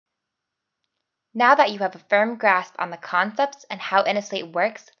Now that you have a firm grasp on the concepts and how Innoslate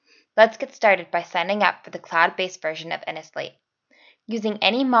works, let's get started by signing up for the cloud-based version of Innoslate. Using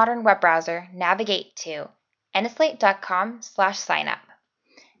any modern web browser, navigate to innoslate.com/signup.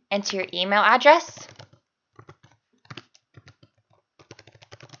 Enter your email address,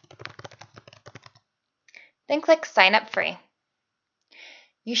 then click Sign Up Free.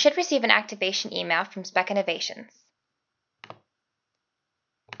 You should receive an activation email from Spec Innovations.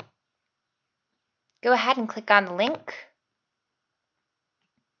 Go ahead and click on the link,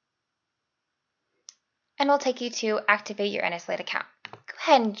 and it'll take you to activate your Innoslate account. Go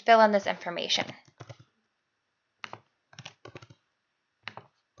ahead and fill in this information.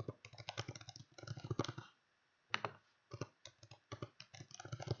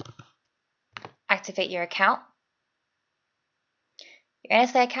 Activate your account. Your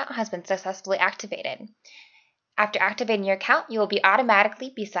Innoslate account has been successfully activated. After activating your account, you will automatically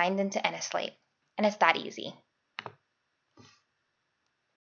be signed into Innoslate, and it's that easy.